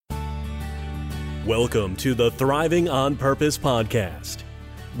Welcome to the Thriving on Purpose podcast,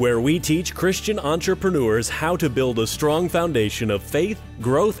 where we teach Christian entrepreneurs how to build a strong foundation of faith,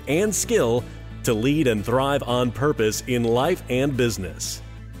 growth, and skill to lead and thrive on purpose in life and business.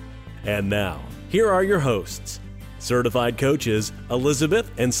 And now, here are your hosts, certified coaches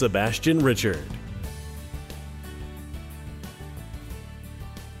Elizabeth and Sebastian Richard.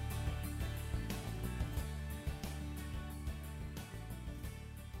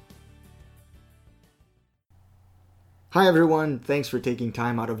 Hi everyone, thanks for taking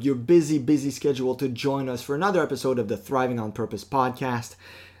time out of your busy schedule to join us for another episode of the Thriving on Purpose podcast.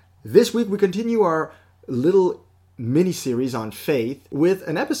 This week we continue our little mini-series on faith with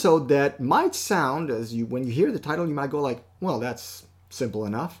an episode that might sound, when you hear the title, you might go like, well, that's simple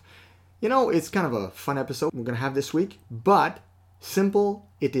enough. You know, it's kind of a fun episode we're going to have this week, but simple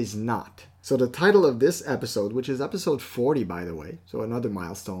it is not. So the title of this episode, which is episode 40 by the way, so another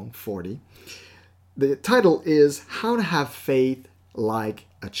milestone, 40, the title is How to Have Faith Like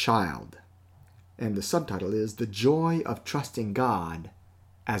a Child. And the subtitle is The Joy of Trusting God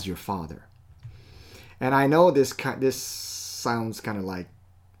as Your Father. And I know this sounds kind of like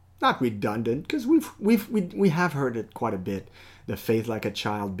not redundant because we have heard it quite a bit, the faith like a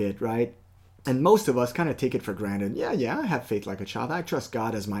child bit, right? And most of us kind of take it for granted. Yeah, I have faith like a child. I trust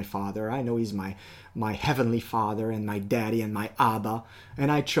God as my Father. I know He's my heavenly Father and my daddy and my Abba, and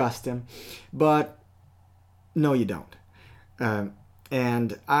I trust Him. But no, you don't.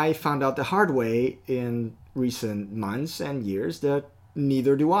 And I found out the hard way in recent months and years that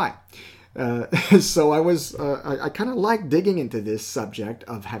neither do I. So I kind of like digging into this subject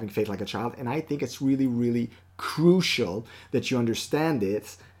of having faith like a child, and I think it's really, really crucial that you understand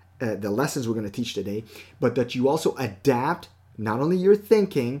it, the lessons we're going to teach today, but that you also adapt not only your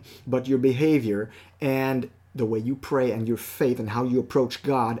thinking, but your behavior and the way you pray and your faith and how you approach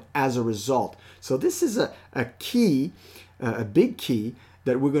God as a result. So this is a key, a big key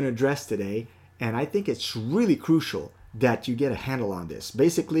that we're going to address today. And I think it's really crucial that you get a handle on this.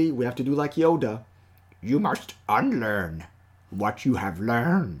 Basically, we have to do like Yoda. You must unlearn what you have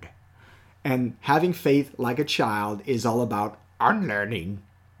learned. And having faith like a child is all about unlearning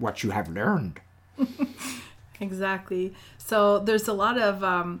what you have learned. Exactly. So there's a lot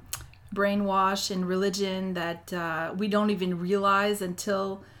of brainwash in religion that we don't even realize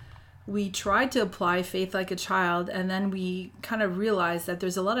until we try to apply faith like a child, and then we kind of realize that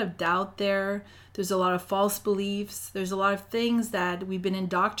there's a lot of doubt there. There's a lot of false beliefs. There's a lot of things that we've been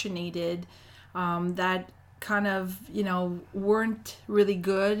indoctrinated that kind of, weren't really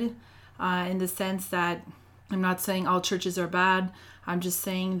good in the sense that I'm not saying all churches are bad. I'm just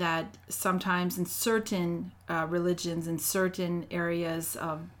saying that sometimes in certain religions, in certain areas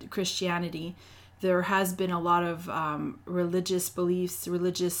of Christianity, there has been a lot of religious beliefs,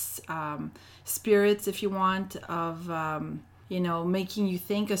 religious spirits, if you want, of, making you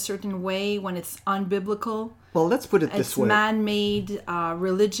think a certain way when it's unbiblical. Well, let's put it this way. It's man-made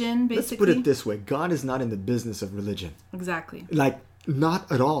religion, basically. Let's put it this way. God is not in the business of religion. Exactly. Like, not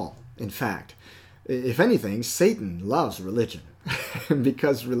at all, in fact. If anything, Satan loves religion.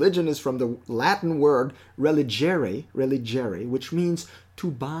 Because religion is from the Latin word religere, which means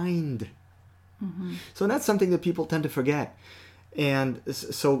to bind. Mm-hmm. So that's something that people tend to forget. And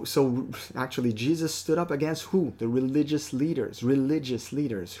so actually Jesus stood up against who? The religious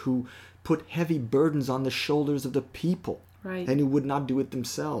leaders who put heavy burdens on the shoulders of the people. Right. And who would not do it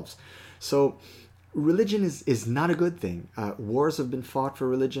themselves. So religion is not a good thing. Wars have been fought for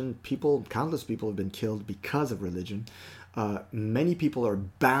religion. Countless people have been killed because of religion. Many people are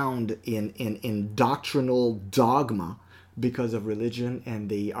bound in doctrinal dogma because of religion, and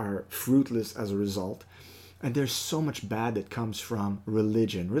they are fruitless as a result. And there's so much bad that comes from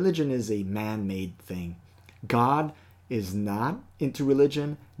religion. Religion is a man-made thing. God is not into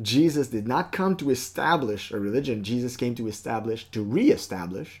religion. Jesus did not come to establish a religion. Jesus came to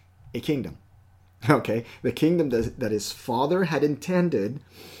reestablish a kingdom. Okay? The kingdom that his Father had intended,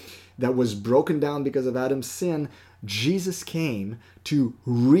 that was broken down because of Adam's sin, Jesus came to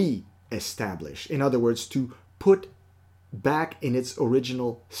re-establish. In other words, to put back in its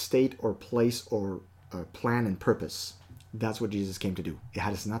original state or place or plan and purpose. That's what Jesus came to do. It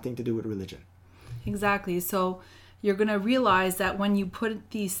has nothing to do with religion. Exactly. So you're going to realize that when you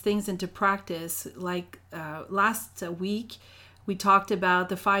put these things into practice, like last week, we talked about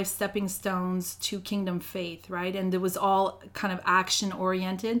the 5 stepping stones to kingdom faith, right? And it was all kind of action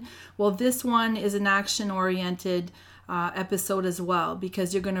oriented. Well, this one is an action oriented episode as well,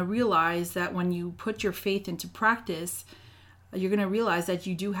 because you're going to realize that when you put your faith into practice, you're going to realize that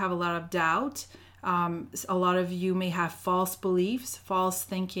you do have a lot of doubt. A lot of you may have false beliefs, false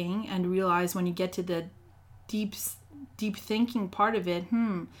thinking, and realize when you get to the deep thinking part of it,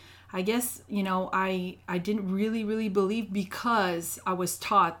 I guess, I didn't really believe because I was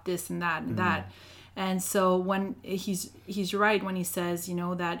taught this and that and that. And so when he's right when he says,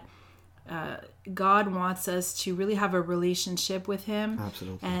 that God wants us to really have a relationship with him.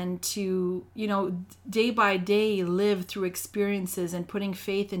 Absolutely. And to, day by day live through experiences and putting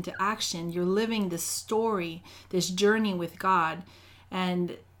faith into action. You're living this story, this journey with God.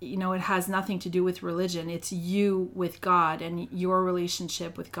 And, it has nothing to do with religion. It's you with God and your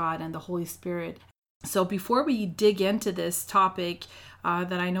relationship with God and the Holy Spirit. So before we dig into this topic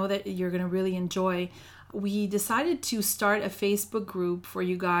that I know that you're going to really enjoy, we decided to start a Facebook group for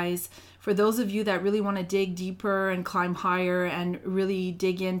you guys, for those of you that really want to dig deeper and climb higher and really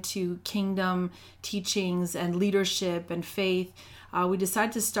dig into kingdom teachings and leadership and faith. We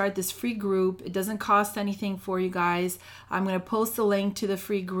decided to start this free group. It doesn't cost anything for you guys. I'm going to post the link to the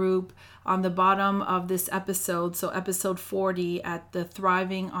free group on the bottom of this episode. So episode 40 at the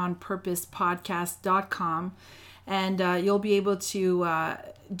thrivingonpurposepodcast.com. And you'll be able to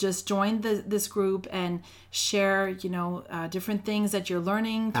just join this group and share, different things that you're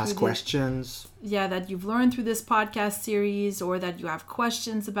learning. Ask questions. That you've learned through this podcast series or that you have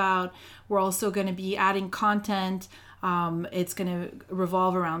questions about. We're also going to be adding content. It's going to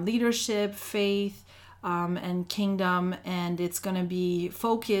revolve around leadership, faith, and kingdom. And it's going to be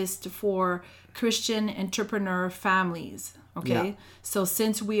focused for Christian entrepreneur families. Okay, yeah. So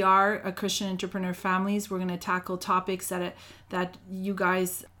since we are a Christian entrepreneur families, we're going to tackle topics that you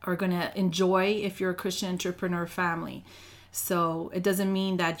guys are going to enjoy if you're a Christian entrepreneur family. So it doesn't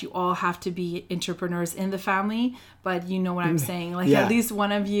mean that you all have to be entrepreneurs in the family, but you know what I'm saying. At least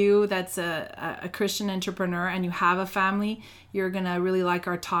one of you that's a Christian entrepreneur and you have a family, you're going to really like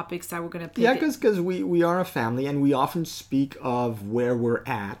our topics that we're going to pick. Yeah, because we are a family and we often speak of where we're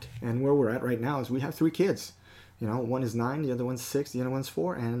at. And where we're at right now is we have 3 kids. One is 9, the other one's 6, the other one's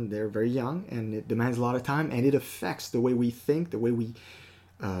 4, and they're very young, and it demands a lot of time, and it affects the way we think, the way we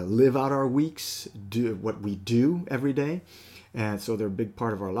live out our weeks, do what we do every day. And so they're a big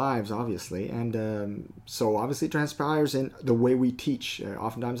part of our lives, obviously. And so obviously it transpires in the way we teach.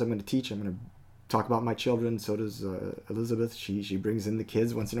 Oftentimes I'm going to talk about my children. So does Elizabeth. She brings in the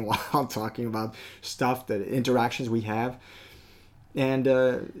kids once in a while, talking about stuff, the interactions we have. And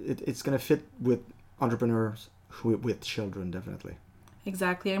it's going to fit with entrepreneurs with children, definitely.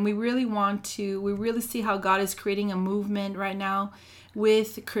 Exactly. And we really see how God is creating a movement right now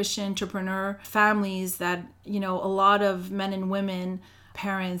with Christian entrepreneur families that, a lot of men and women,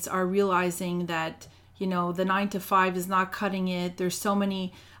 parents are realizing that, the 9 to 5 is not cutting it. There's so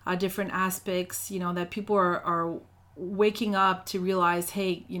many different aspects, that people are waking up to realize,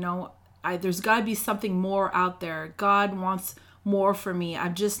 hey, there's got to be something more out there. God wants more for me.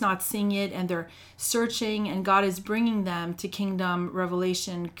 I'm just not seeing it, and they're searching, and God is bringing them to kingdom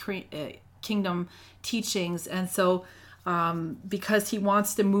revelation, kingdom teachings. And so because he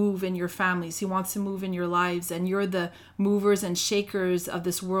wants to move in your families, he wants to move in your lives, and you're the movers and shakers of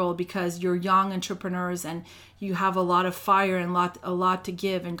this world because you're young entrepreneurs and you have a lot of fire and a lot to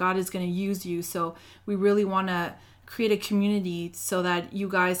give, and God is going to use you. So we really want to create a community so that you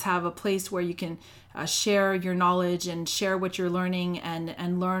guys have a place where you can share your knowledge and share what you're learning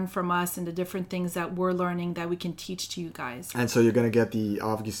and learn from us and the different things that we're learning that we can teach to you guys. And so you're going to get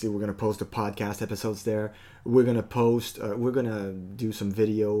obviously we're going to post the podcast episodes there. We're going to do some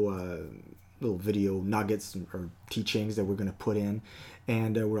little video nuggets or teachings that we're going to put in.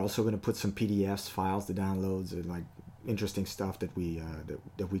 And we're also going to put some PDFs, files, the downloads, and like interesting stuff that we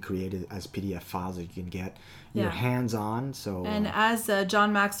created as PDF files that you can get your hands on. So and as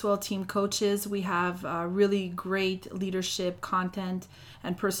John Maxwell team coaches, we have really great leadership content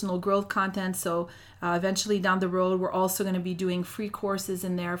and personal growth content. So eventually down the road, we're also going to be doing free courses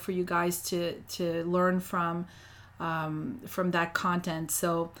in there for you guys to learn from that content.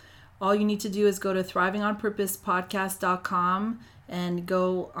 So all you need to do is go to thrivingonpurposepodcast.com and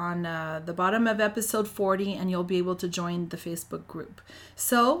go on the bottom of episode 40, and you'll be able to join the Facebook group.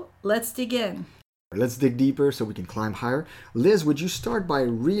 So let's dig in. Let's dig deeper so we can climb higher. Liz, would you start by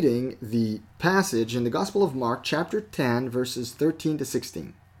reading the passage in the Gospel of Mark, chapter 10, verses 13 to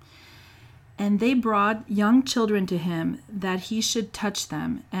 16? And they brought young children to him, that he should touch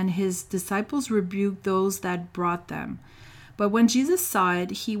them, and his disciples rebuked those that brought them. But when Jesus saw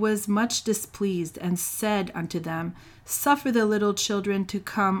it, he was much displeased, and said unto them, Suffer the little children to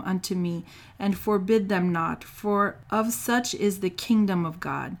come unto me, and forbid them not, for of such is the kingdom of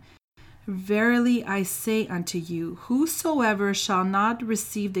God. Verily I say unto you, whosoever shall not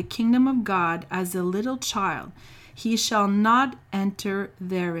receive the kingdom of God as a little child, he shall not enter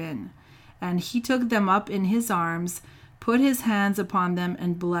therein. And he took them up in his arms, put his hands upon them,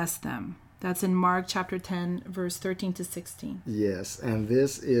 and blessed them. That's in Mark chapter 10, verse 13 to 16. Yes, and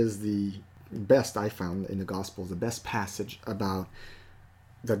this is the best I found in the Gospels, the best passage about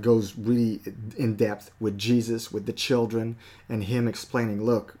that goes really in depth with Jesus, with the children, and him explaining,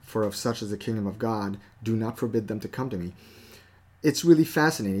 look, for of such is the kingdom of God, do not forbid them to come to me. It's really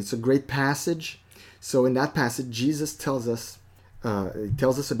fascinating. It's a great passage. So in that passage, Jesus tells us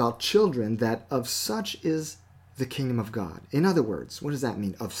about children, that of such is the kingdom of God. In other words, what does that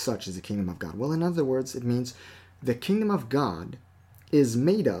mean, of such is the kingdom of God? Well, in other words, it means the kingdom of God is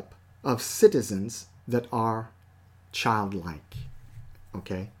made up of citizens that are childlike.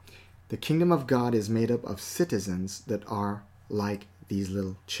 Okay? The kingdom of God is made up of citizens that are like these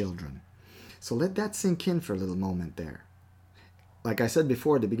little children. So let that sink in for a little moment there. Like I said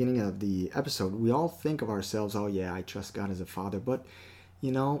before at the beginning of the episode, we all think of ourselves, oh yeah, I trust God as a father. But,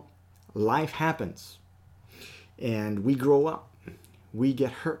 life happens. And we grow up. We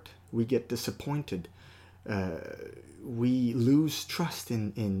get hurt. We get disappointed. We lose trust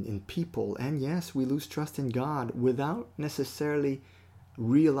in people. And yes, we lose trust in God without necessarily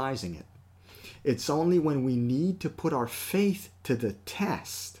realizing it. It's only when we need to put our faith to the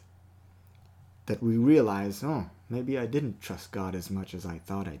test that we realize, oh, maybe I didn't trust God as much as I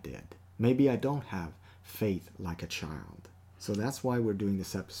thought I did. Maybe I don't have faith like a child. So that's why we're doing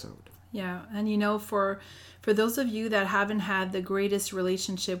this episode. Yeah, and for those of you that haven't had the greatest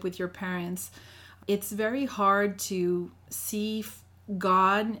relationship with your parents, it's very hard to see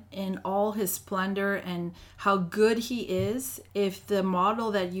God in all his splendor and how good he is if the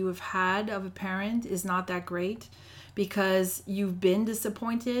model that you have had of a parent is not that great, because you've been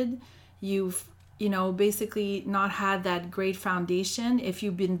disappointed, you've basically not had that great foundation. If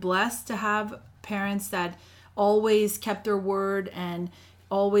you've been blessed to have parents that always kept their word and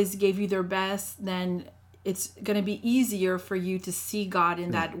always gave you their best, then it's going to be easier for you to see God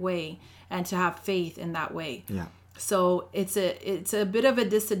in that way and to have faith in that way. Yeah. So it's a bit of a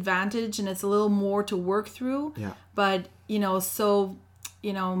disadvantage, and it's a little more to work through. Yeah. But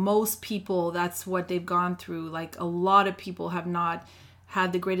most people, that's what they've gone through. Like, a lot of people have not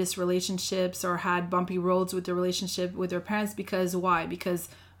had the greatest relationships or had bumpy roads with their relationship with their parents. Because why? Because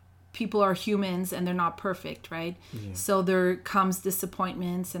people are humans and they're not perfect, right? Yeah. So there comes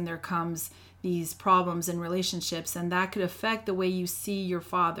disappointments and there comes these problems in relationships, and that could affect the way you see your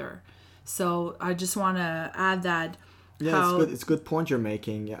father. So I just want to add that. Yeah, it's a good point you're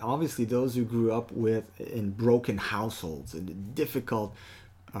making. Obviously, those who grew up in broken households and difficult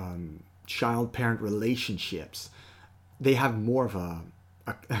child-parent relationships, they have more of a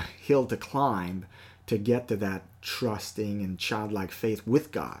hill to climb to get to that trusting and childlike faith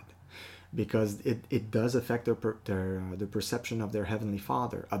with God, because it does affect the perception of their Heavenly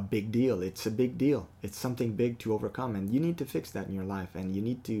Father. A big deal. It's a big deal. It's something big to overcome, and you need to fix that in your life, and you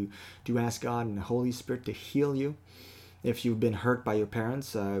need to ask God and the Holy Spirit to heal you. If you've been hurt by your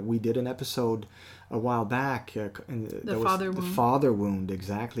parents, we did an episode a while back. The father wound,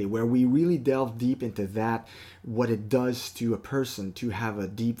 exactly, where we really delved deep into that, what it does to a person to have a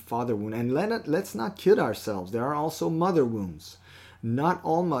deep father wound. And let's not kid ourselves. There are also mother wounds. Not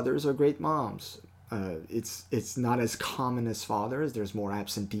all mothers are great moms. It's not as common as fathers. There's more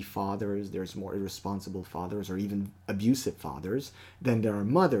absentee fathers. There's more irresponsible fathers, or even abusive fathers, than there are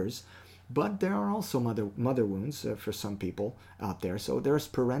mothers. But there are also mother wounds for some people out there. So there's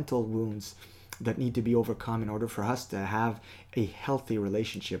parental wounds that need to be overcome in order for us to have a healthy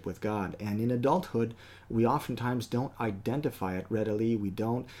relationship with God. And in adulthood, we oftentimes don't identify it readily. We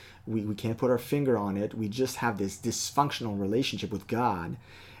can't put our finger on it. We just have this dysfunctional relationship with God.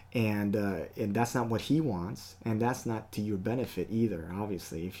 And that's not what he wants. And that's not to your benefit either,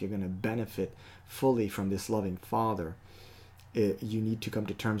 obviously. If you're going to benefit fully from this loving Father, you need to come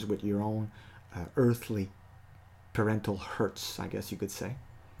to terms with your own earthly parental hurts, I guess you could say.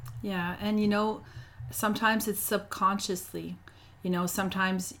 Yeah, and sometimes it's subconsciously.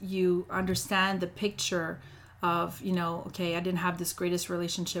 Sometimes you understand the picture of, okay, I didn't have this greatest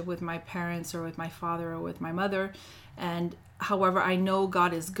relationship with my parents or with my father or with my mother, and however, I know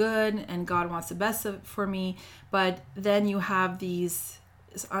God is good and God wants the best for me, but then you have these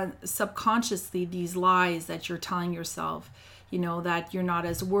subconsciously these lies that you're telling yourself, that you're not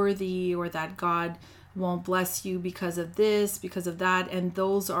as worthy, or that God won't bless you because of this, because of that. And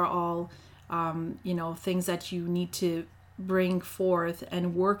those are all, things that you need to bring forth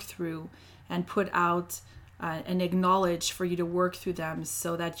and work through and put out and acknowledge for you to work through them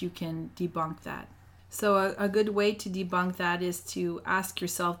so that you can debunk that. So a good way to debunk that is to ask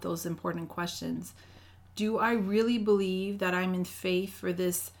yourself those important questions. Do I really believe that I'm in faith for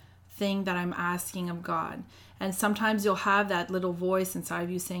this thing that I'm asking of God? And sometimes you'll have that little voice inside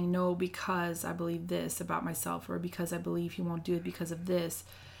of you saying, no, because I believe this about myself, or because I believe he won't do it because of this.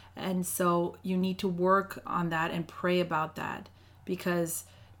 And so you need to work on that and pray about that, because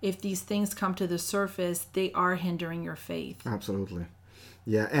if these things come to the surface, they are hindering your faith. Absolutely.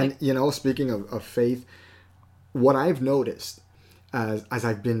 Yeah. And, speaking of faith, what I've noticed as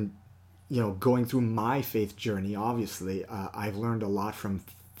I've been, going through my faith journey, obviously, I've learned a lot from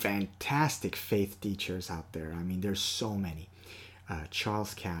fantastic faith teachers out there. I mean, there's so many.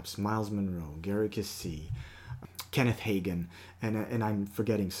 Charles Capps, Miles Monroe, Gary Keesee, Kenneth Hagin, and I'm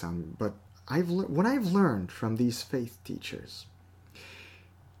forgetting some. But what I've learned from these faith teachers,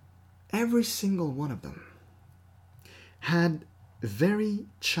 every single one of them had very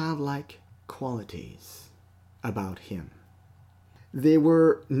childlike qualities about him. They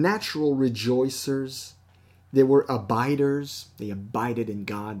were natural rejoicers. They were abiders. They abided in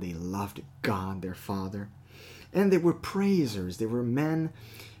God. They loved God, their Father. And they were praisers. They were men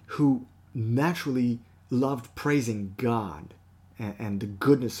who naturally loved praising God and the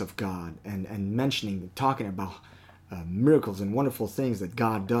goodness of God and talking about miracles and wonderful things that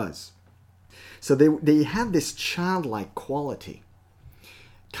God does. So they have this childlike quality,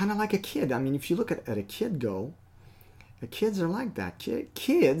 kind of like a kid. I mean, if you look at a kid the kids are like that.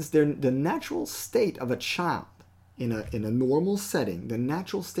 Kids, the natural state of a child in a normal setting, the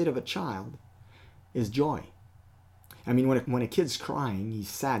natural state of a child is joy. I mean, when a kid's crying, he's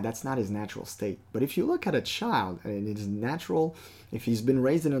sad. That's not his natural state. But if you look at a child, and it is natural, if he's been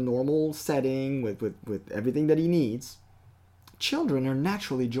raised in a normal setting with everything that he needs, children are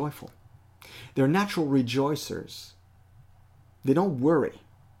naturally joyful. They're natural rejoicers. They don't worry.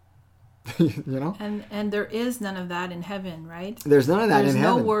 And there is none of that in heaven, right? There's none of that in heaven.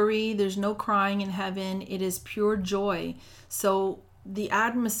 There's no worry. There's no crying in heaven. It is pure joy. So the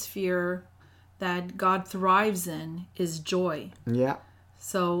atmosphere that God thrives in is joy. Yeah.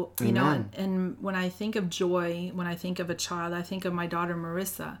 So, Amen. And when I think of joy, when I think of a child, I think of my daughter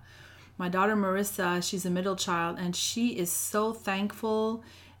Marissa. My daughter Marissa, she's a middle child, and she is so thankful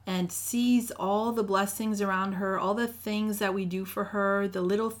and sees all the blessings around her, all the things that we do for her, the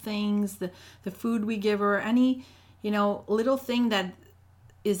little things, the food we give her, any, little thing that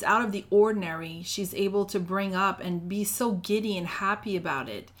is out of the ordinary, she's able to bring up and be so giddy and happy about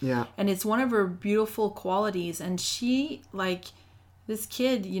it. Yeah. And it's one of her beautiful qualities. And she, this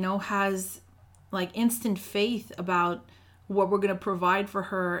kid, has instant faith about what we're going to provide for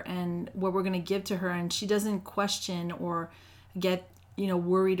her and what we're going to give to her. And she doesn't question or get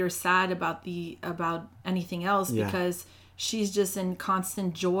worried or sad about anything else, because she's just in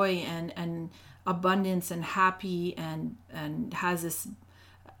constant joy and abundance and happy and has this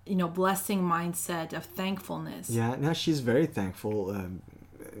blessing mindset of thankfulness. Yeah, no, she's very thankful.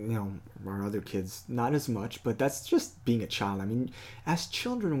 Our other kids not as much, but that's just being a child. I mean, as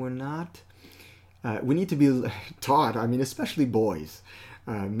children, we're not. We need to be taught. I mean, especially boys.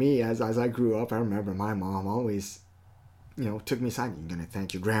 Me, as I grew up, I remember my mom always took me aside. You're going to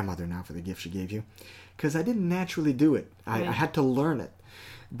thank your grandmother now for the gift she gave you. Because I didn't naturally do it. I had to learn it.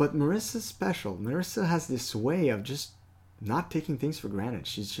 But Marissa's special. Marissa has this way of just not taking things for granted.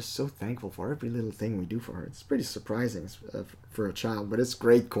 She's just so thankful for every little thing we do for her. It's pretty surprising for a child, but it's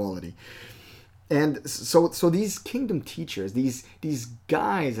great quality. And so these kingdom teachers, these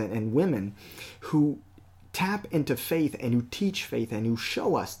guys and women who tap into faith and who teach faith and who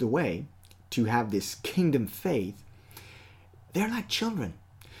show us the way to have this kingdom faith, they're like children.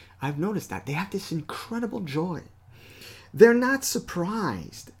 I've noticed that. They have this incredible joy. They're not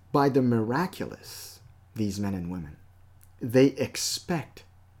surprised by the miraculous, these men and women. They expect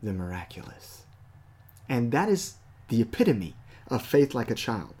the miraculous. And that is the epitome of faith like a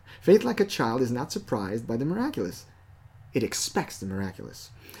child. Faith like a child is not surprised by the miraculous. It expects the miraculous.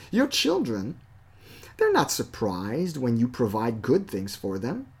 Your children, they're not surprised when you provide good things for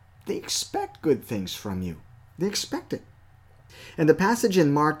them. They expect good things from you. They expect it. And the passage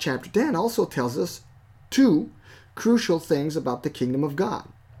in Mark chapter 10 also tells us two crucial things about the kingdom of God.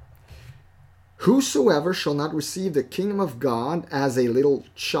 Whosoever shall not receive the kingdom of God as a little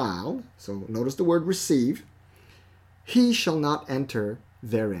child, so notice the word receive, he shall not enter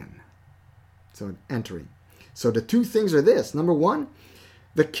therein. So entering. So the two things are this. Number one,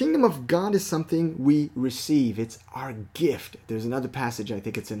 the kingdom of God is something we receive. It's our gift. There's another passage, I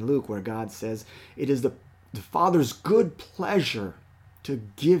think it's in Luke, where God says it is the Father's good pleasure to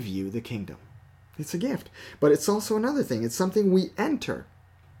give you the kingdom. It's a gift. But it's also another thing. It's something we enter.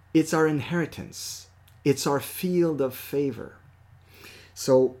 It's our inheritance. It's our field of favor.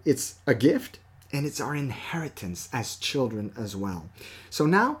 So it's a gift, and it's our inheritance as children as well. So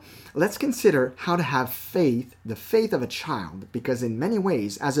now, let's consider how to have faith, the faith of a child, because in many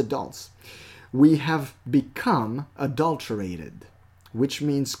ways, as adults, we have become adulterated, which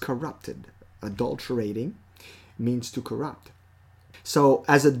means corrupted. Adulterating means to corrupt. So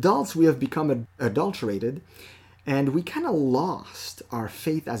as adults, we have become adulterated, and we kind of lost our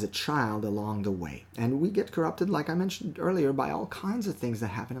faith as a child along the way. And we get corrupted, like I mentioned earlier, by all kinds of things that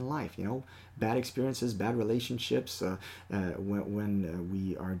happen in life. Bad experiences, bad relationships, when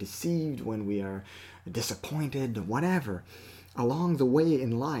we are deceived, when we are disappointed, whatever. Along the way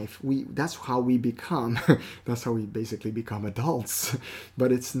in life, that's how we become, that's how we basically become adults.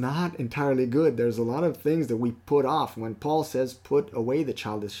 But it's not entirely good. There's a lot of things that we put off. When Paul says, put away the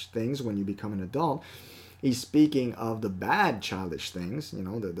childish things when you become an adult, he's speaking of the bad childish things,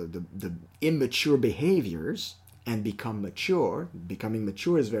 the immature behaviors, and become mature. Becoming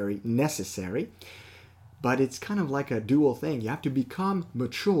mature is very necessary, but it's kind of like a dual thing. You have to become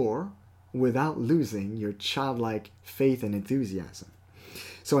mature without losing your childlike faith and enthusiasm.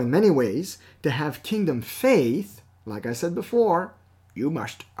 So in many ways, to have kingdom faith, like I said before, you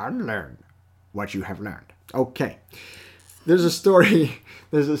must unlearn what you have learned. Okay. There's a story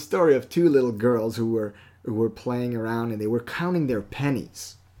of two little girls who were playing around, and they were counting their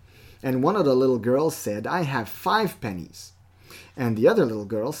pennies. And one of the little girls said, I have 5 pennies. And the other little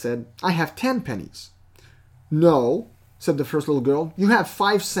girl said, I have 10 pennies. No, said the first little girl, you have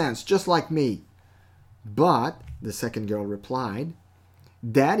 5 cents, just like me. But, the second girl replied,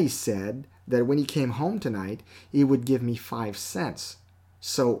 Daddy said that when he came home tonight, he would give me 5 cents.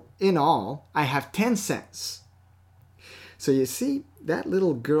 So, in all, I have 10 cents. So you see, that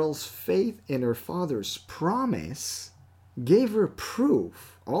little girl's faith in her father's promise gave her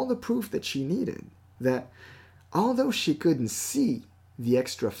proof, all the proof that she needed, that although she couldn't see the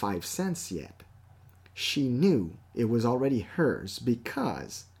extra 5 cents yet, she knew it was already hers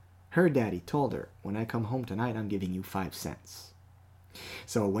because her daddy told her, when I come home tonight, I'm giving you 5 cents.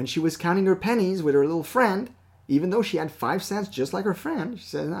 So when she was counting her pennies with her little friend, even though she had 5 cents just like her friend, she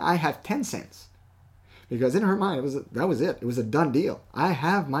said, I have 10 cents. Because in her mind, that was it. It was a done deal. I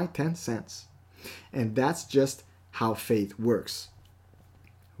have my 10 cents. And that's just how faith works.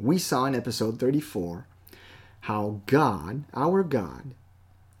 We saw in episode 34 how God, our God,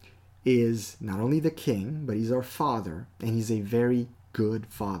 is not only the king, but he's our father, and he's a very good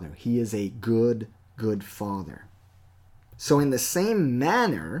father. He is a good, good father. So in the same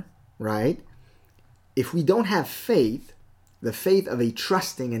manner, right, if we don't have faith, the faith of a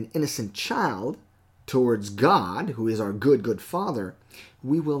trusting and innocent child towards God, who is our good, good father,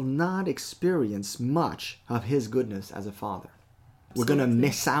 we will not experience much of his goodness as a father. We're going to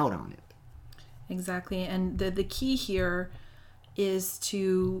miss out on it. Exactly. And the key here is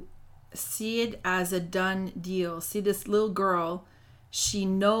to see it as a done deal. See, this little girl, she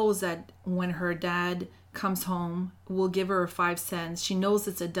knows that when her dad comes home, we'll give her 5 cents. She knows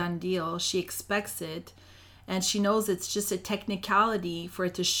it's a done deal. She expects it. And she knows it's just a technicality for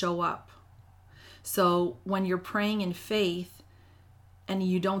it to show up. So when you're praying in faith and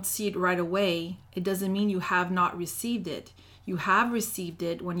you don't see it right away, it doesn't mean you have not received it. You have received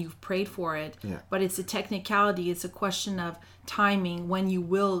it when you've prayed for it, but it's a technicality. It's a question of timing when you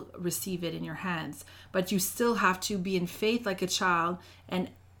will receive it in your hands. But you still have to be in faith like a child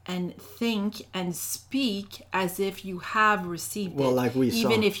and think and speak as if you have received it, like we saw.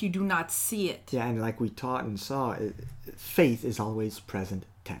 Even if you do not see it. Yeah, and like we taught and saw, faith is always present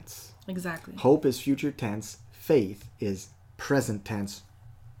tense. Exactly. Hope is future tense. Faith is present tense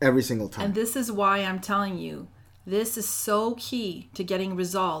every single time. And this is why I'm telling you, this is so key to getting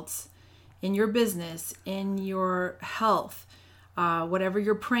results in your business, in your health, whatever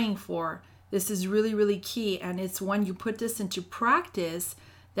you're praying for. This is really, really key. And it's when you put this into practice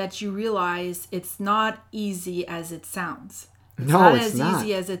that you realize it's not easy as it sounds. It's not as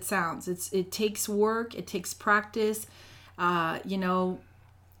easy as it sounds. It takes work. It takes practice.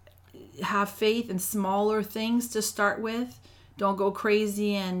 Have faith in smaller things to start with. Don't go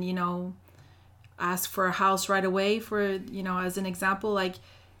crazy and, ask for a house right away for, as an example, like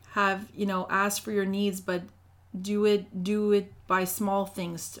ask for your needs, but do it by small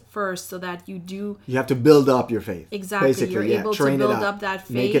things first so that you have to build up your faith. Exactly. Basically, you're able to build up that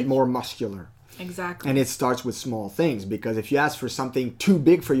faith. Make it more muscular. Exactly. And it starts with small things, because if you ask for something too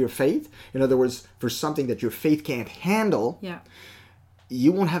big for your faith, in other words, for something that your faith can't handle,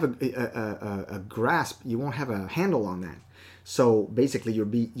 you won't have a grasp, you won't have a handle on that. So basically,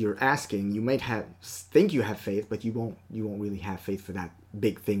 you're asking. You might think you have faith, but you won't really have faith for that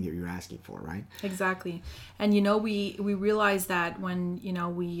big thing that you're asking for, right? Exactly. And we realized that when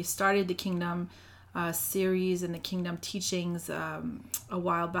we started the Kingdom series and the Kingdom teachings a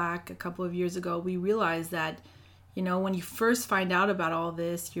while back, a couple of years ago, we realized that when you first find out about all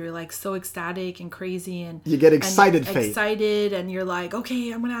this, you're like so ecstatic and crazy, and you get excited, and you're like,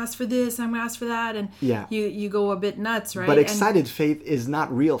 okay, I'm gonna ask for this, I'm gonna ask for that, and you go a bit nuts, right? But excited faith is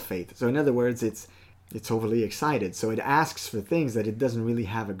not real faith. So in other words, it's overly excited, so it asks for things that it doesn't really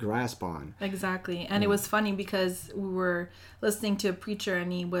have a grasp on. Exactly. And it was funny because we were listening to a preacher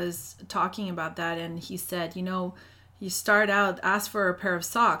and he was talking about that, and he said, you start out, ask for a pair of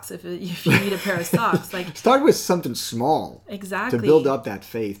socks if you need a pair of socks. Like, start with something small. Exactly. To build up that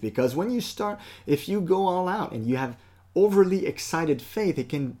faith. Because when you start, if you go all out and you have overly excited faith, it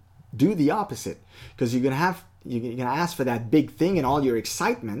can do the opposite. Because you're gonna ask for that big thing and all your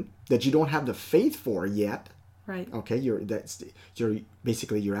excitement that you don't have the faith for yet. Right. Okay, you're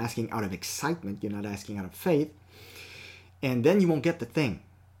asking out of excitement. You're not asking out of faith. And then you won't get the thing.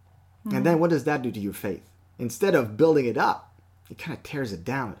 Mm-hmm. And then what does that do to your faith? Instead of building it up, it kind of tears it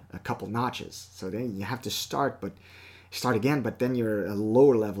down a couple notches. So then you have to start again, but then you're a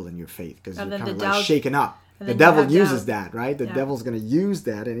lower level in your faith because you're kind of like shaken up. The devil uses that, right? The devil's going to use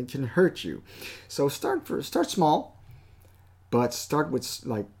that, and it can hurt you. So start small, but start with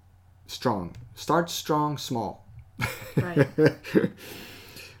like strong. Start strong, small. Right.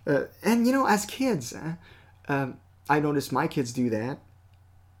 And as kids, I notice my kids do that.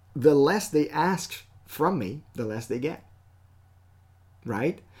 The less they ask from me, the less they get.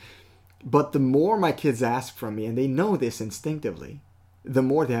 Right? But the more my kids ask from me, and they know this instinctively, the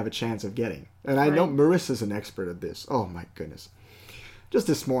more they have a chance of getting. And I know Marissa's an expert at this. Oh my goodness. Just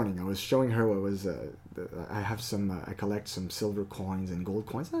this morning, I was showing her what was, I collect some silver coins and gold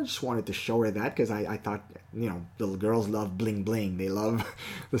coins. I just wanted to show her that because I thought, little girls love bling bling. They love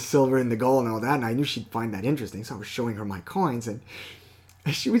the silver and the gold and all that. And I knew she'd find that interesting. So I was showing her my coins, and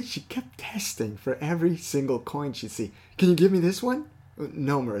she kept testing for every single coin she'd see. Can you give me this one?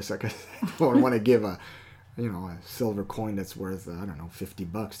 No, Marissa, because I don't want to give a silver coin that's worth,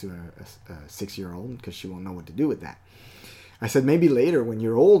 $50 to a 6-year-old because she won't know what to do with that. I said, maybe later when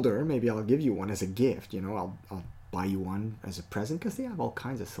you're older, maybe I'll give you one as a gift. I'll buy you one as a present because they have all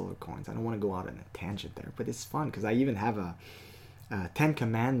kinds of silver coins. I don't want to go out on a tangent there, but it's fun because I even have a 10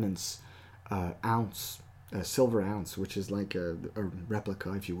 Commandments ounce. A silver ounce, which is like a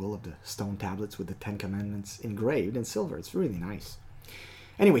replica, if you will, of the stone tablets with the 10 Commandments engraved in silver. It's really nice.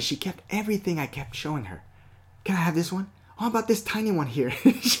 Anyway, she kept everything I kept showing her. Can I have this one? How about this tiny one here?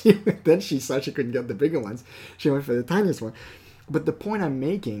 Then she saw she couldn't get the bigger ones. She went for the tiniest one. But the point I'm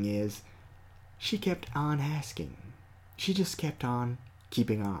making is she kept on asking. She just kept on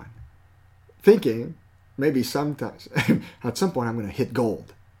keeping on. Thinking, maybe sometimes, at some point I'm going to hit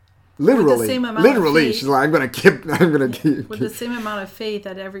gold. Literally, she's like, I'm gonna keep. With the same amount of faith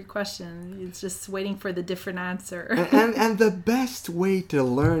at every question, it's just waiting for the different answer. and the best way to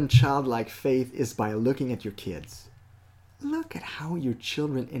learn childlike faith is by looking at your kids. Look at how your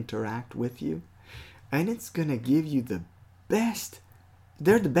children interact with you, and it's gonna give you the best.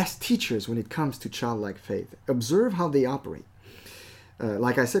 They're the best teachers when it comes to childlike faith. Observe how they operate.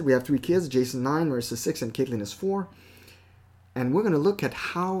 Like I said, we have 3 kids: Jason 9, Marissa 6, and Caitlin is 4. And we're going to look at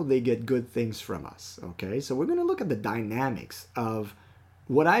how they get good things from us, okay? So we're going to look at the dynamics of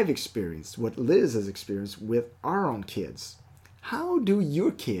what I've experienced, what Liz has experienced with our own kids. How do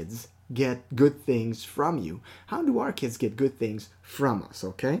your kids get good things from you? How do our kids get good things from us,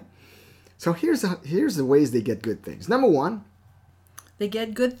 okay? So here's the ways they get good things. Number 1. They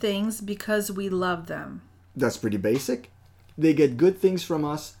get good things because we love them. That's pretty basic. They get good things from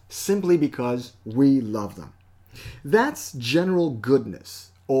us simply because we love them. That's general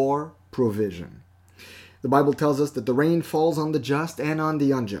goodness or provision. The Bible tells us that the rain falls on the just and on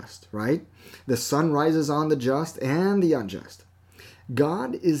the unjust, right? The sun rises on the just and the unjust.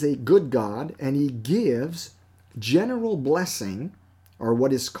 God is a good God, and He gives general blessing, or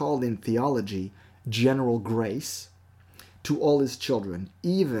what is called in theology, general grace, to all His children,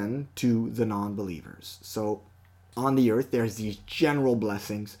 even to the non-believers. So on the earth, there's these general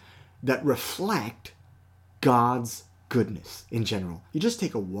blessings that reflect God's goodness in general. You just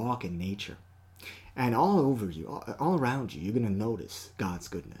take a walk in nature, and all over you, all around you, you're going to notice God's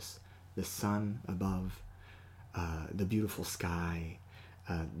goodness. The sun above, the beautiful sky,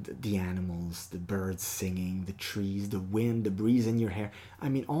 the animals, the birds singing, the trees, the wind, the breeze in your hair. I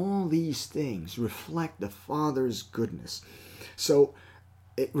mean, all these things reflect the Father's goodness. So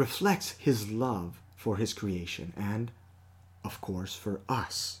it reflects His love for His creation and of course, for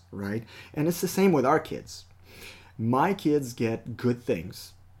us, right? And it's the same with our kids. My kids get good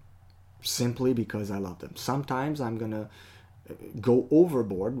things simply because I love them. Sometimes I'm going to go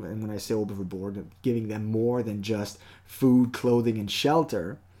overboard, and when I say overboard, giving them more than just food, clothing, and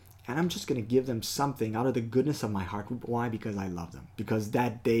shelter. And I'm just going to give them something out of the goodness of my heart. Why? Because I love them. Because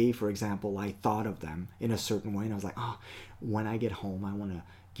that day, for example, I thought of them in a certain way, and I was like, oh, when I get home, I want to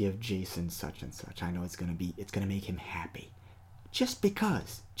give Jason such and such. I know it's going to make him happy. Just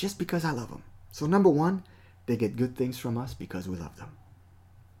because I love him. So number one, they get good things from us because we love them.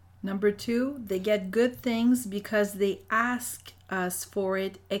 Number 2, they get good things because they ask us for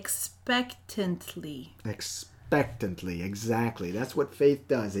it expectantly. Expectantly, exactly. That's what faith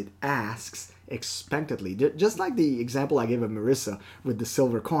does. It asks expectantly. Just like the example I gave of Marissa with the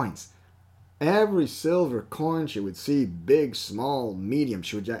silver coins. Every silver coin she would see, big, small, medium.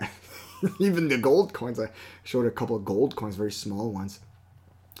 She would even the gold coins. I showed her a couple of gold coins, very small ones.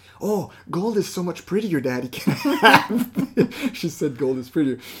 Oh, gold is so much prettier, Daddy. Can I have? She said gold is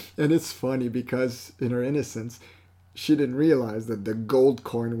prettier. And it's funny because in her innocence, she didn't realize that the gold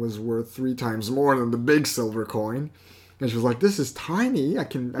coin was worth 3 times more than the big silver coin. And she was like, this is tiny. I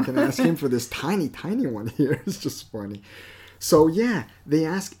can ask him for this tiny, tiny one here. It's just funny. So yeah, they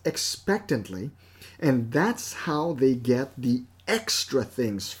ask expectantly. And that's how they get the extra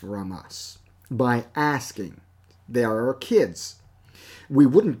things from us. By asking. They are our kids. We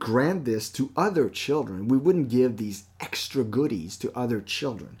wouldn't grant this to other children. We wouldn't give these extra goodies to other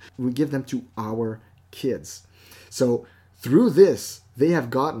children. We give them to our kids. So through this, they have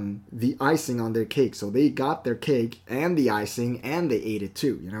gotten the icing on their cake. So they got their cake and the icing and they ate it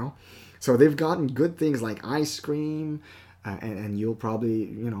too, you know. So they've gotten good things like ice cream. And you'll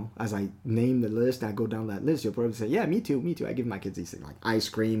probably, as I name the list, I go down that list, you'll probably say, yeah, me too. I give my kids these things like ice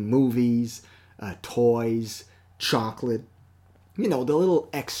cream, movies, toys, chocolate. The little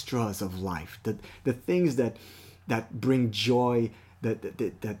extras of life, the things that bring joy,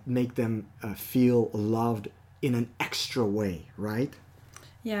 that make them feel loved in an extra way, right?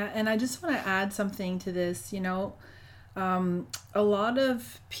 Yeah, and I just want to add something to this. A lot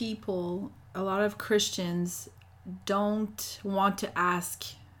of people, a lot of Christians don't want to ask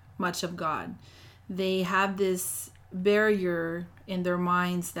much of God. They have this barrier in their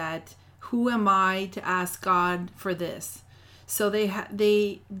minds that, who am I to ask God for this? So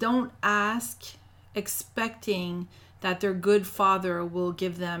they don't ask expecting that their good Father will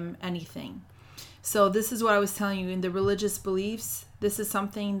give them anything. So this is what I was telling you in the religious beliefs. This is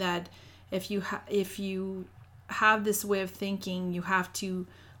something that if you have this way of thinking, you have to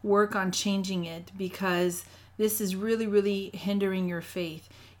work on changing it, because this is really, really hindering your faith.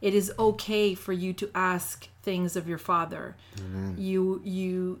 It is okay for you to ask things of your Father. Amen.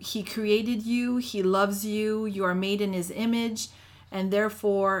 He created you. He loves you. You are made in His image, and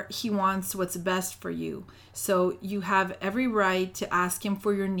therefore He wants what's best for you. So you have every right to ask Him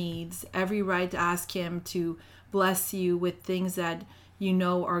for your needs, every right to ask Him to bless you with things that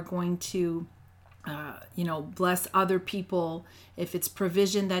are going to bless other people. If it's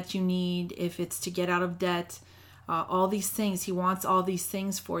provision that you need, if it's to get out of debt, all these things, He wants all these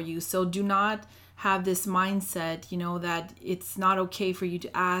things for you. So do not have this mindset, that it's not okay for you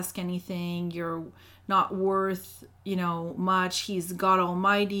to ask anything. You're not worth, much. He's God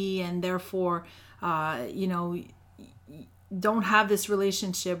Almighty, and therefore, don't have this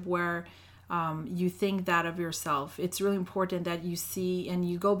relationship where you think that of yourself. It's really important that you see, and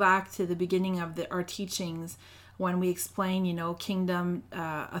you go back to the beginning of our teachings when we explain, kingdom,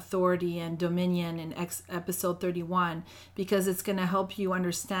 authority, and dominion in episode 31, because it's going to help you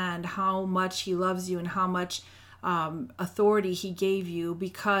understand how much He loves you and how much authority He gave you,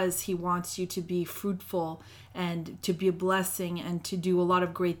 because He wants you to be fruitful and to be a blessing and to do a lot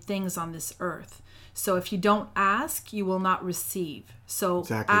of great things on this earth. So if you don't ask, you will not receive. So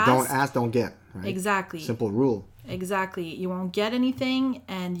exactly. Don't ask, don't get. Right? Exactly. Simple rule. Exactly. You won't get anything,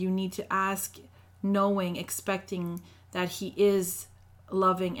 and you need to ask knowing, expecting that He is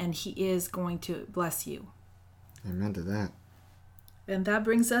loving and He is going to bless you. Amen to that. And that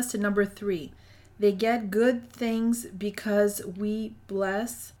brings us to number 3. They get good things because we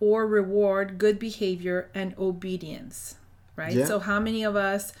bless or reward good behavior and obedience, right? Yeah. So how many of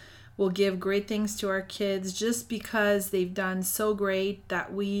us will give great things to our kids just because they've done so great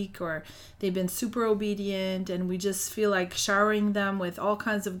that week, or they've been super obedient, and we just feel like showering them with all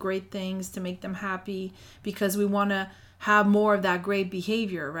kinds of great things to make them happy because we want to have more of that great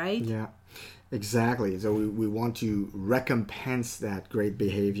behavior, right? Yeah, exactly. So we want to recompense that great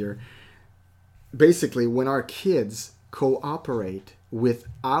behavior. Basically, when our kids cooperate with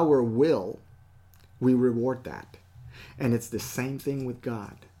our will, we reward that. And it's the same thing with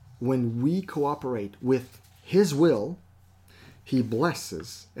God. When we cooperate with His will, He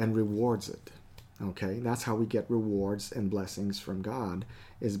blesses and rewards it. Okay, that's how we get rewards and blessings from God,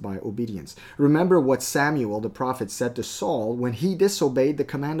 is by obedience. Remember what Samuel the prophet said to Saul when he disobeyed the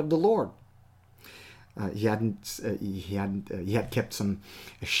command of the Lord. He had kept some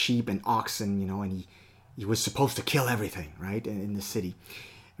sheep and oxen, and he was supposed to kill everything, right, in the city.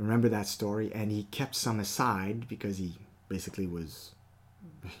 Remember that story? And he kept some aside because he basically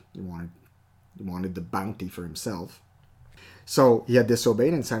he wanted the bounty for himself. So he had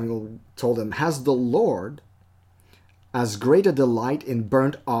disobeyed, and Samuel told him, "Has the Lord as great a delight in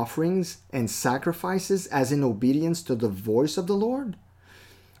burnt offerings and sacrifices as in obedience to the voice of the Lord?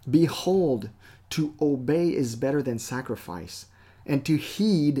 Behold, to obey is better than sacrifice, and to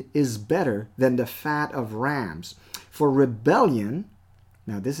heed is better than the fat of rams. For rebellion,"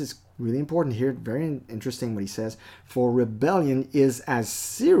 now this is really important here, very interesting what he says, "for rebellion is as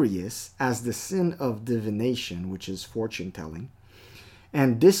serious as the sin of divination," which is fortune telling,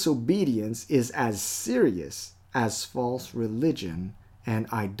 "and disobedience is as serious as false religion and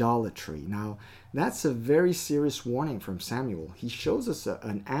idolatry." Now, that's a very serious warning from Samuel. He shows us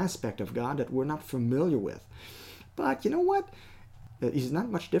an aspect of God that we're not familiar with. But you know what? He's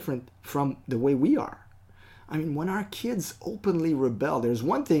not much different from the way we are. I mean, when our kids openly rebel, there's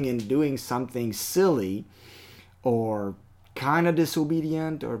one thing in doing something silly or kind of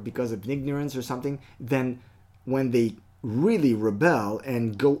disobedient or because of ignorance or something, than when they really rebel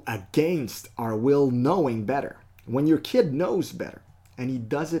and go against our will, knowing better. When your kid knows better and he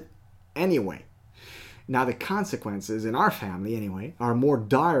does it anyway. Now, the consequences in our family, anyway, are more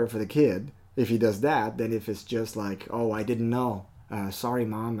dire for the kid if he does that than if it's just like, "Oh, I didn't know. Sorry,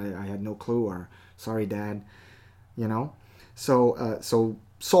 Mom, I had no clue," or "Sorry, Dad." So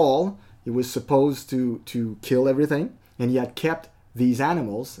Saul, he was supposed to kill everything, and he had kept these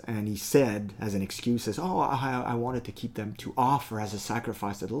animals, and he said as an excuse, I wanted to keep them to offer as a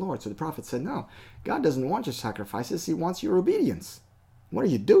sacrifice to the Lord. So the prophet said, no, God doesn't want your sacrifices, He wants your obedience. What are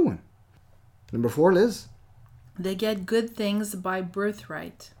you doing? Number 4, Liz? They get good things by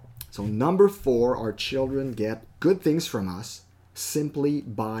birthright. So number 4, our children get good things from us simply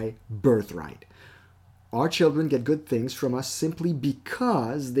by birthright. Our children get good things from us simply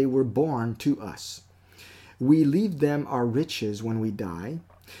because they were born to us. We leave them our riches when we die,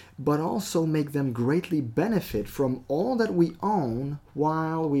 but also make them greatly benefit from all that we own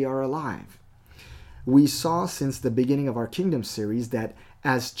while we are alive. We saw since the beginning of our Kingdom series that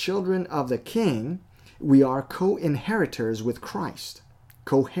as children of the King, we are co-inheritors with Christ.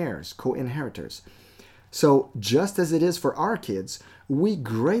 Co-heirs, co-inheritors. So just as it is for our kids, we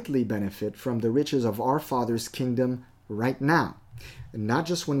greatly benefit from the riches of our Father's kingdom right now. And not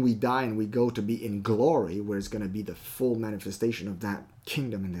just when we die and we go to be in glory, where it's going to be the full manifestation of that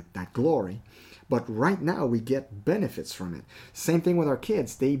kingdom and that glory, but right now we get benefits from it. Same thing with our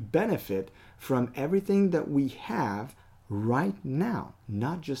kids. They benefit from everything that we have right now,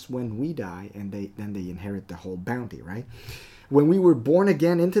 not just when we die and then they inherit the whole bounty, right? When we were born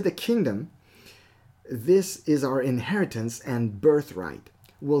again into the kingdom, this is our inheritance and birthright.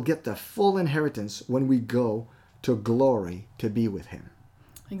 We'll get the full inheritance when we go to glory to be with Him.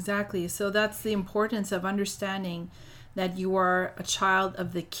 Exactly. So that's the importance of understanding that you are a child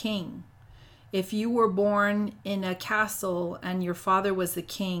of the King. If you were born in a castle and your father was the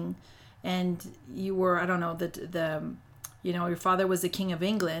king, and you were, I don't know, your father was the King of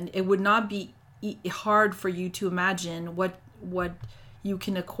England, it would not be hard for you to imagine what you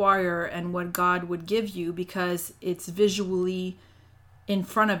can acquire and what God would give you, because it's visually in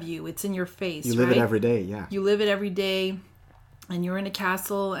front of you. It's in your face. You live it every day, yeah. You live it every day, and you're in a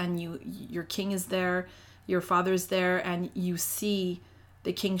castle, and your king is there, your father's there, and you see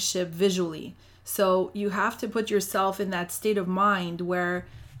the kingship visually. So you have to put yourself in that state of mind where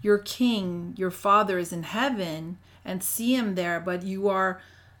your king, your father, is in heaven, and see him there, but you are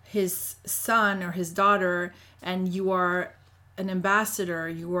his son or his daughter, and you are an ambassador,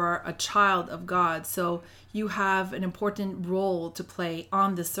 you are a child of God. So you have an important role to play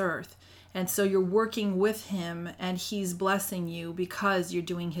on this earth. And so you're working with him, and he's blessing you because you're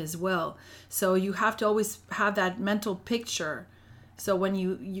doing his will. So you have to always have that mental picture. So when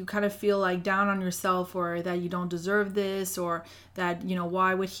you kind of feel like down on yourself, or that you don't deserve this, or that,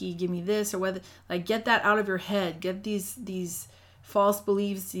 why would he give me this, or whether, like, get that out of your head. Get these false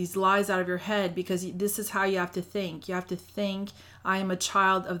beliefs, these lies out of your head, because this is how you have to think. You have to think, I am a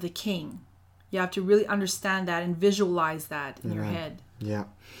child of the King. You have to really understand that and visualize that in your head. Yeah.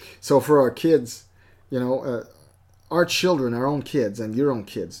 So for our kids, our children, our own kids and your own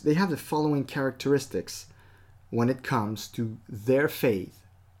kids, they have the following characteristics when it comes to their faith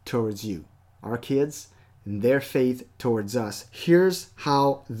towards you. Our kids and their faith towards us. Here's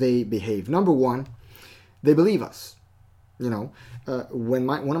how they behave. Number one, they believe us. When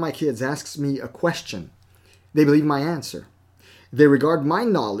one of my kids asks me a question, they believe my answer. They regard my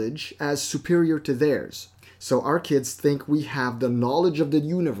knowledge as superior to theirs. So our kids think we have the knowledge of the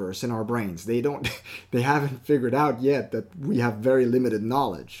universe in our brains. They haven't figured out yet that we have very limited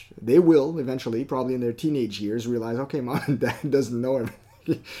knowledge. They will eventually, probably in their teenage years, realize, okay, mom and dad doesn't know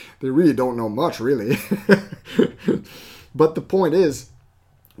everything. They really don't know much, really. But the point is,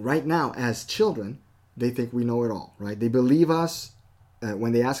 right now, as children, they think we know it all, right? They believe us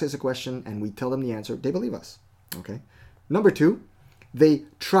when they ask us a question and we tell them the answer. They believe us, okay? Number two, they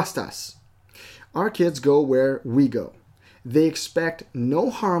trust us. Our kids go where we go. They expect no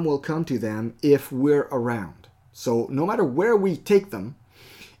harm will come to them if we're around. So no matter where we take them,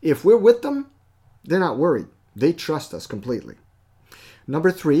 if we're with them, they're not worried. They trust us completely.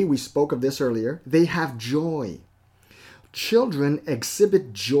 Number three, we spoke of this earlier, they have joy. Children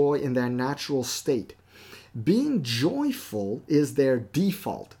exhibit joy in their natural state. Being joyful is their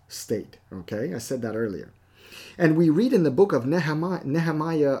default state. Okay, I said that earlier. And we read in the book of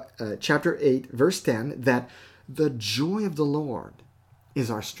Nehemiah chapter 8, verse 10, that the joy of the Lord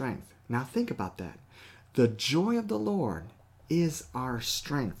is our strength. Now think about that. The joy of the Lord is our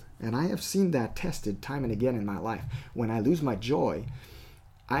strength. And I have seen that tested time and again in my life. When I lose my joy,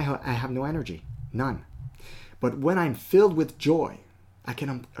 I have no energy, none. But when I'm filled with joy, I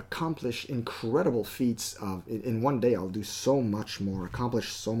can accomplish incredible feats in one day. I'll do so much more,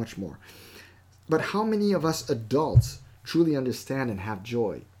 accomplish so much more. But how many of us adults truly understand and have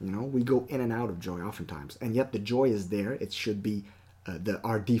joy? We go in and out of joy oftentimes, and yet the joy is there. It should be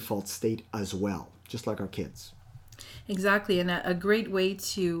our default state as well, just like our kids. Exactly, and a great way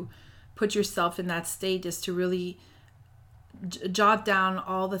to put yourself in that state is to really jot down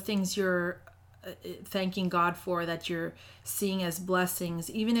all the things you're thanking God for, that you're seeing as blessings,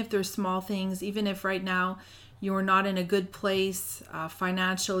 even if they're small things, even if right now you're not in a good place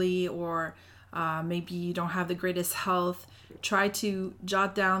financially, or maybe you don't have the greatest health. Try to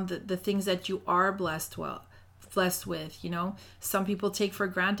jot down the things that you are blessed with. Some people take for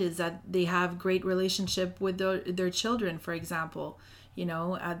granted that they have great relationship with their children, for example.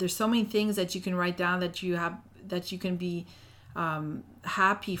 There's so many things that you can write down that you can be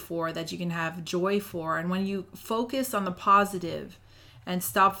happy for, that you can have joy for. And when you focus on the positive and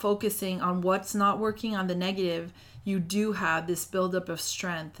stop focusing on what's not working, on the negative, you do have this buildup of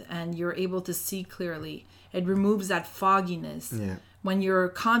strength and you're able to see clearly. It removes that fogginess. Yeah. When you're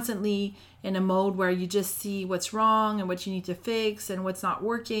constantly in a mode where you just see what's wrong and what you need to fix and what's not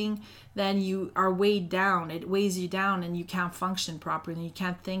working, then you are weighed down. It weighs you down and you can't function properly. You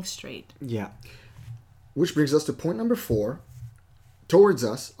can't think straight. Yeah. Which brings us to point number 4. Towards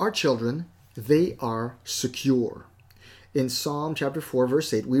us, our children, they are secure. In Psalm chapter 4,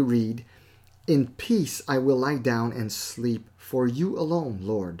 verse 8, we read, "In peace I will lie down and sleep, for you alone,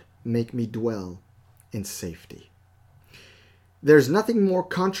 Lord, make me dwell in safety." There's nothing more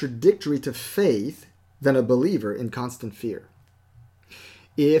contradictory to faith than a believer in constant fear.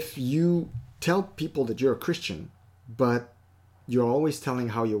 If you tell people that you're a Christian, but you're always telling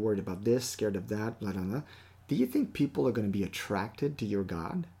how you're worried about this, scared of that, blah, blah, blah, do you think people are going to be attracted to your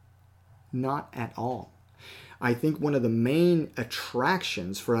God? Not at all. I think one of the main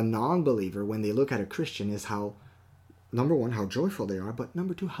attractions for a non-believer when they look at a Christian is how, number one, how joyful they are, but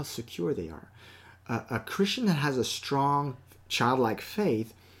number two, how secure they are. A Christian that has a strong childlike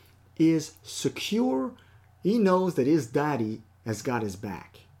faith is secure. He knows that his daddy has got his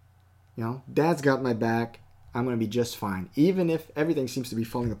back. Dad's got my back. I'm going to be just fine, even if everything seems to be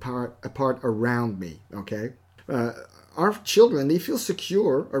falling apart around me, okay? Our children, they feel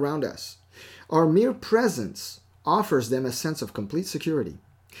secure around us. Our mere presence offers them a sense of complete security.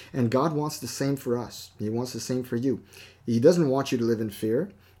 And God wants the same for us. He wants the same for you. He doesn't want you to live in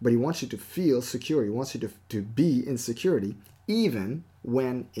fear, but He wants you to feel secure. He wants you to be in security, even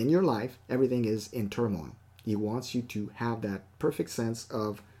when in your life everything is in turmoil. He wants you to have that perfect sense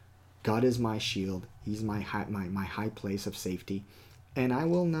of God is my shield. He's my high place of safety. And I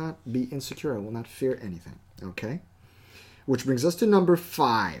will not be insecure. I will not fear anything. Okay? Which brings us to number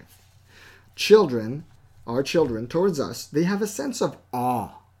 5. Our children towards us, they have a sense of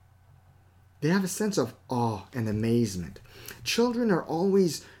awe. They have a sense of awe and amazement. Children are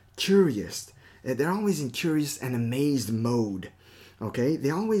always curious. They're always in curious and amazed mode. Okay? They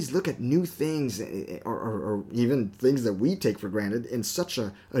always look at new things or even things that we take for granted in such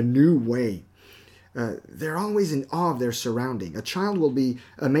a new way. they're always in awe of their surrounding. A child will be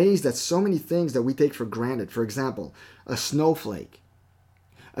amazed at so many things that we take for granted. For example, a snowflake,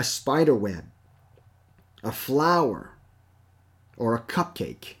 a spider web, a flower, or a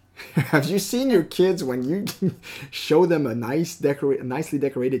cupcake. Have you seen your kids when you show them a nicely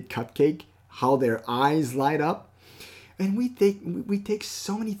decorated cupcake, how their eyes light up? And we take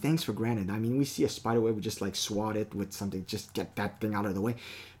so many things for granted. I mean, we see a spider web, we just like swat it with something, just get that thing out of the way.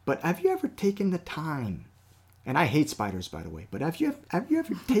 But have you ever taken the time, and I hate spiders, by the way, but have you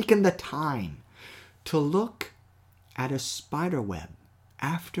ever taken the time to look at a spider web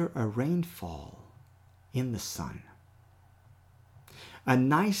after a rainfall in the sun? A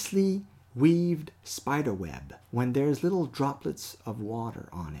nicely weaved spider web when there's little droplets of water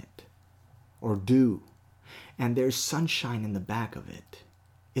on it, or dew, and there's sunshine in the back of it.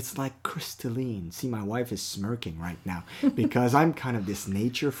 It's like crystalline. See, my wife is smirking right now because I'm kind of this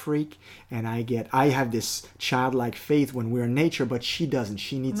nature freak, and I have this childlike faith when we're in nature, but she doesn't.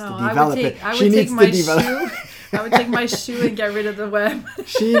 She needs to develop it. I would take my shoe and get rid of the web.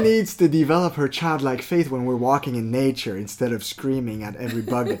 She needs to develop her childlike faith when we're walking in nature instead of screaming at every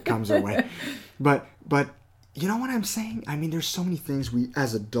bug that comes her way. But you know what I'm saying? I mean, there's so many things we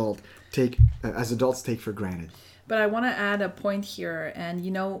as adults take for granted. But I want to add a point here. And,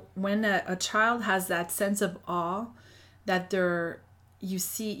 when a child has that sense of awe that you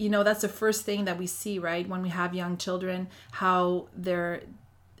see, that's the first thing that we see, right? When we have young children, how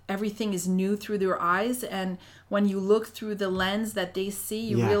everything is new through their eyes. And when you look through the lens that they see,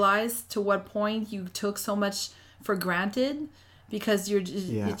 you realize to what point you took so much for granted, because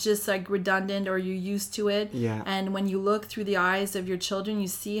it's just like redundant, or you're used to it. Yeah. And when you look through the eyes of your children, you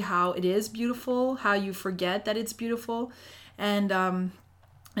see how it is beautiful, how you forget that it's beautiful. And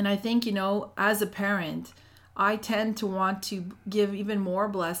I think, as a parent, I tend to want to give even more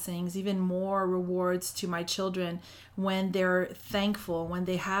blessings, even more rewards to my children when they're thankful, when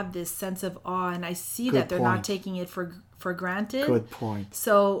they have this sense of awe, and I see that they're not taking it for granted. Good point.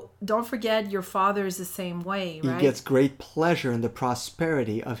 So don't forget, your Father is the same way, right? He gets great pleasure in the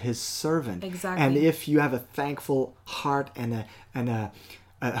prosperity of his servant. Exactly. And if you have a thankful heart and a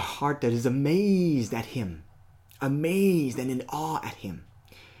heart that is amazed at him, amazed and in awe at him,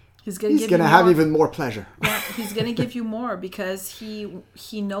 he's going to have even more pleasure. Yeah, he's going to give you more because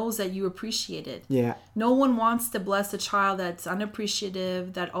he knows that you appreciate it. Yeah. No one wants to bless a child that's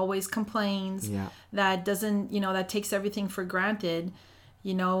unappreciative, that always complains, that doesn't, that takes everything for granted,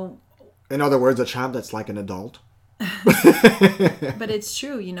 In other words, a child that's like an adult. But it's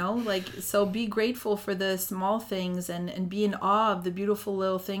true, so be grateful for the small things and be in awe of the beautiful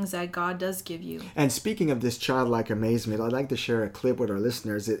little things that God does give you. And speaking of this childlike amazement, I'd like to share a clip with our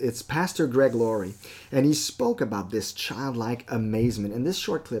listeners. It's Pastor Greg Laurie, and he spoke about this childlike amazement in this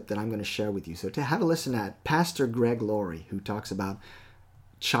short clip that I'm going to share with you. So to have a listen at Pastor Greg Laurie, who talks about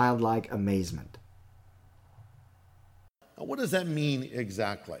childlike amazement. What does that mean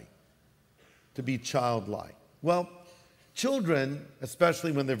exactly, to be childlike? Well, children,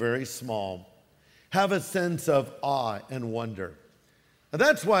 especially when they're very small, have a sense of awe and wonder. And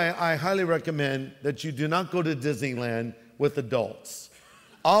that's why I highly recommend that you do not go to Disneyland with adults.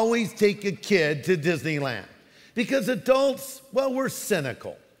 Always take a kid to Disneyland. Because adults, well, we're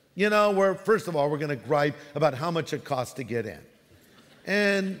cynical. First of all, we're going to gripe about how much it costs to get in.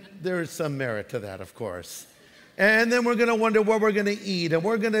 And there's some merit to that, of course. And then we're going to wonder what we're going to eat. And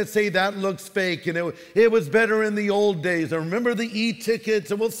we're going to say that looks fake. And it was better in the old days. And remember the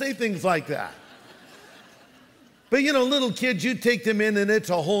e-tickets? And we'll say things like that. But little kids, you take them in and it's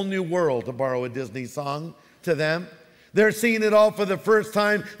a whole new world, to borrow a Disney song, to them. They're seeing it all for the first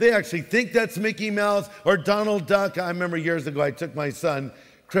time. They actually think that's Mickey Mouse or Donald Duck. I remember years ago, I took my son,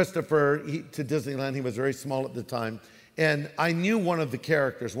 Christopher, to Disneyland. He was very small at the time. And I knew one of the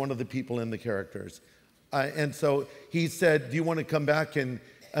characters, one of the people in the characters. And so he said, do you want to come back into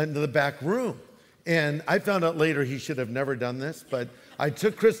the back room? And I found out later he should have never done this, but I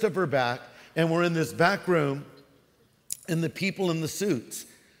took Christopher back, and we're in this back room, and the people in the suits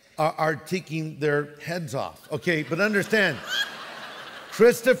are taking their heads off. Okay, but understand,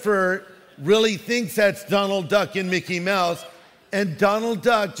 Christopher really thinks that's Donald Duck and Mickey Mouse, and Donald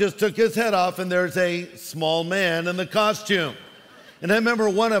Duck just took his head off, and there's a small man in the costume. And I remember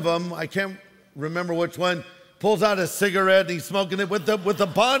one of them, I can't remember which one, pulls out a cigarette and he's smoking it with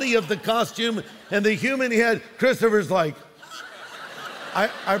the body of the costume and the human head. Christopher's like,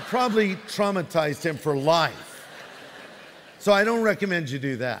 I probably traumatized him for life. So I don't recommend you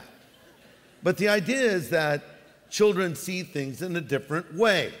do that. But the idea is that children see things in a different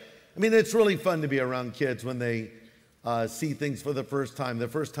way. I mean, it's really fun to be around kids when they see things for the first time. The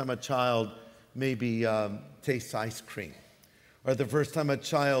first time a child maybe tastes ice cream, or the first time a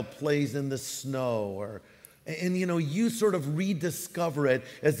child plays in the snow, and you sort of rediscover it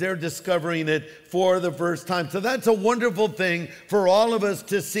as they're discovering it for the first time. So that's a wonderful thing for all of us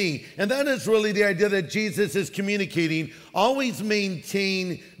to see. And that is really the idea that Jesus is communicating. Always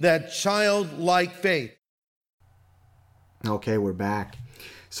maintain that childlike faith. Okay, we're back.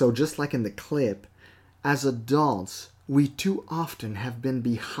 So just like in the clip, as adults, we too often have been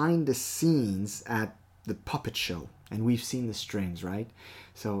behind the scenes at the puppet show, and we've seen the strings, right?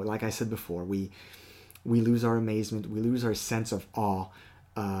 So like I said before, we lose our amazement, we lose our sense of awe.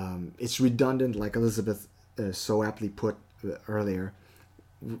 It's redundant, like Elizabeth so aptly put earlier.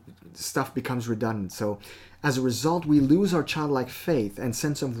 Stuff becomes redundant. So as a result, we lose our childlike faith and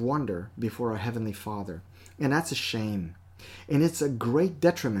sense of wonder before our Heavenly Father. And that's a shame. And it's a great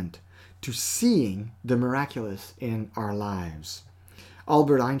detriment to seeing the miraculous in our lives.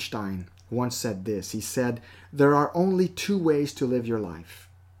 Albert Einstein once said this. He said, "There are only two ways to live your life.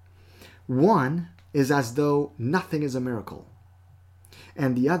 One is as though nothing is a miracle,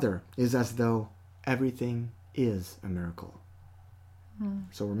 and the other is as though everything is a miracle."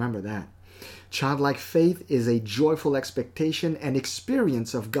 So remember that. Childlike faith is a joyful expectation and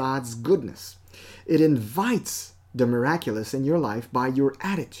experience of God's goodness. It invites the miraculous in your life by your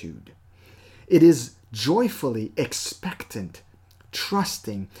attitude. It is joyfully expectant,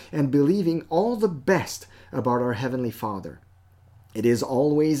 trusting, and believing all the best about our Heavenly Father. It is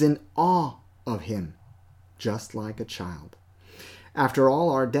always in awe of Him, just like a child. After all,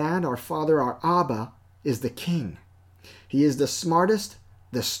 our dad, our father, our Abba is the King. He is the smartest,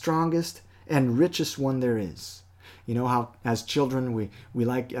 the strongest, and richest one there is. You know how as children we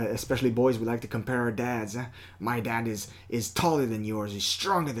like, especially boys, we like to compare our dads. My dad is taller than yours, he's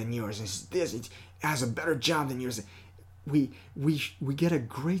stronger than yours, he has a better job than yours. We get a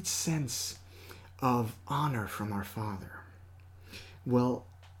great sense of honor from our Father. Well,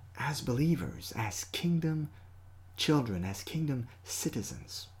 as believers, as kingdom children, as kingdom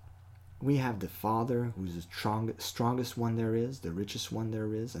citizens, we have the Father who's the strongest one there is, the richest one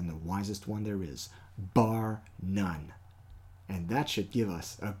there is, and the wisest one there is, bar none. And that should give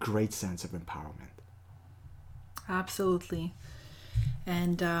us a great sense of empowerment. Absolutely.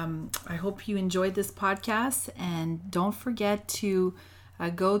 And I hope you enjoyed this podcast. And don't forget to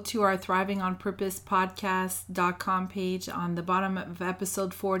go to our Thriving on Purpose podcast.com page on the bottom of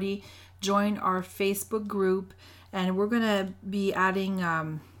episode 40. Join our Facebook group. And we're going to be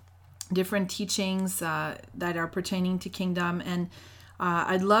adding different teachings that are pertaining to kingdom. And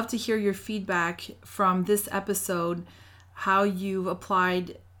I'd love to hear your feedback from this episode, how you've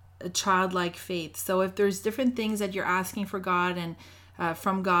applied a childlike faith. So if there's different things that you're asking for God and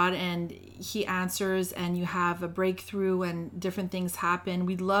from God and He answers and you have a breakthrough and different things happen,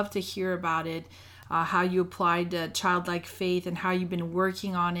 we'd love to hear about it, how you applied childlike faith and how you've been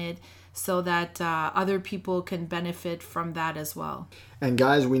working on it so that other people can benefit from that as well. And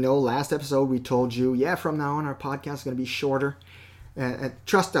guys, we know last episode we told you, from now on our podcast is going to be shorter. And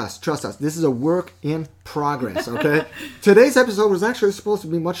trust us. This is a work in progress, okay? Today's episode was actually supposed to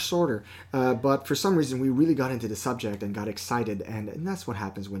be much shorter, but for some reason we really got into the subject and got excited, and that's what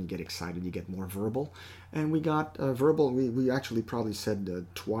happens when you get excited. You get more verbal, and we got verbal. We actually probably said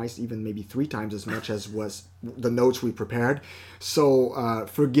twice, even maybe 3 times as much as was the notes we prepared. So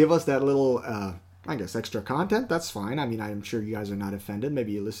forgive us that little... extra content. That's fine. I mean, I'm sure you guys are not offended.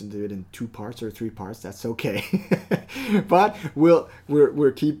 Maybe you listen to it in 2 parts or 3 parts. That's okay. But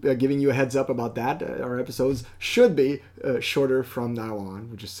we're keep giving you a heads up about that. Our episodes should be shorter from now on.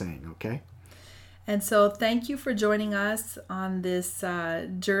 We're just saying, okay? And so thank you for joining us on this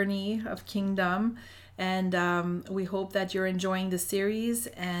journey of kingdom. And we hope that you're enjoying the series.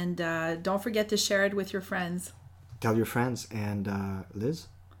 And don't forget to share it with your friends. Tell your friends. And Liz?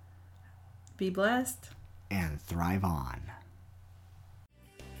 Be blessed. And thrive on.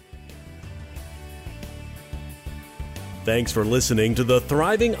 Thanks for listening to the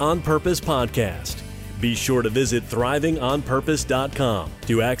Thriving on Purpose podcast. Be sure to visit thrivingonpurpose.com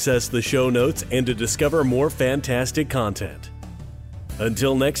to access the show notes and to discover more fantastic content.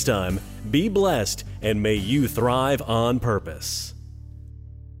 Until next time, be blessed and may you thrive on purpose.